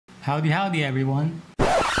Howdy howdy everyone.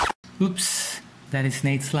 Oops, that is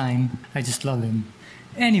Nate's slime. I just love him.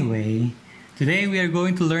 Anyway, today we are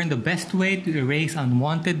going to learn the best way to erase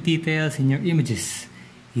unwanted details in your images.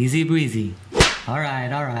 Easy breezy.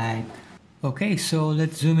 Alright. Okay, so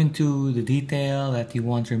let's zoom into the detail that you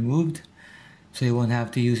want removed so you won't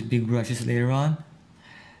have to use big brushes later on.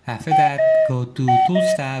 After that, go to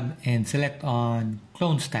Tools tab and select on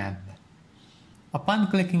Clones tab.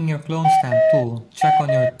 Upon clicking your Clones tab tool, check on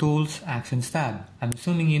your Tools Actions tab. I'm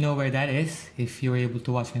assuming you know where that is if you were able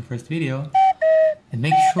to watch my first video. And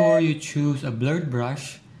make sure you choose a blurred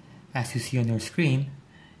brush as you see on your screen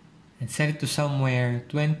and set it to somewhere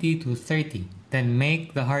 20 to 30. Then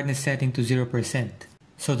make the hardness setting to 0%.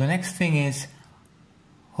 So the next thing is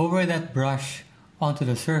hover that brush onto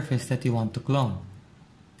the surface that you want to clone.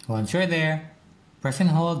 Once you're there, press and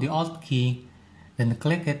hold the Alt key, then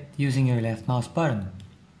click it using your left mouse button.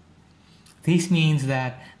 This means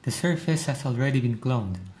that the surface has already been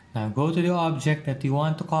cloned. Now go to the object that you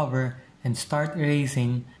want to cover and start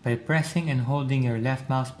erasing by pressing and holding your left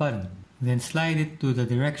mouse button. Then slide it to the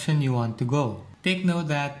direction you want to go. Take note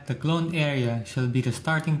that the cloned area shall be the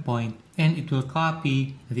starting point and it will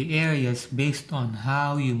copy the areas based on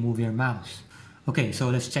how you move your mouse. Okay, so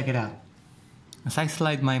let's check it out. As I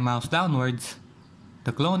slide my mouse downwards,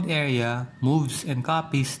 the cloned area moves and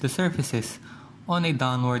copies the surfaces on a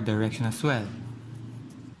downward direction as well.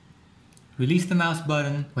 Release the mouse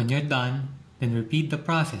button when you're done, then repeat the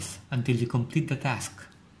process until you complete the task.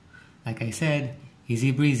 Like I said, easy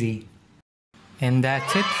breezy. And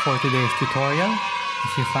that's it for today's tutorial.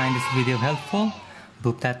 If you find this video helpful,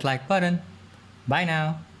 boop that like button. Bye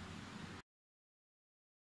now!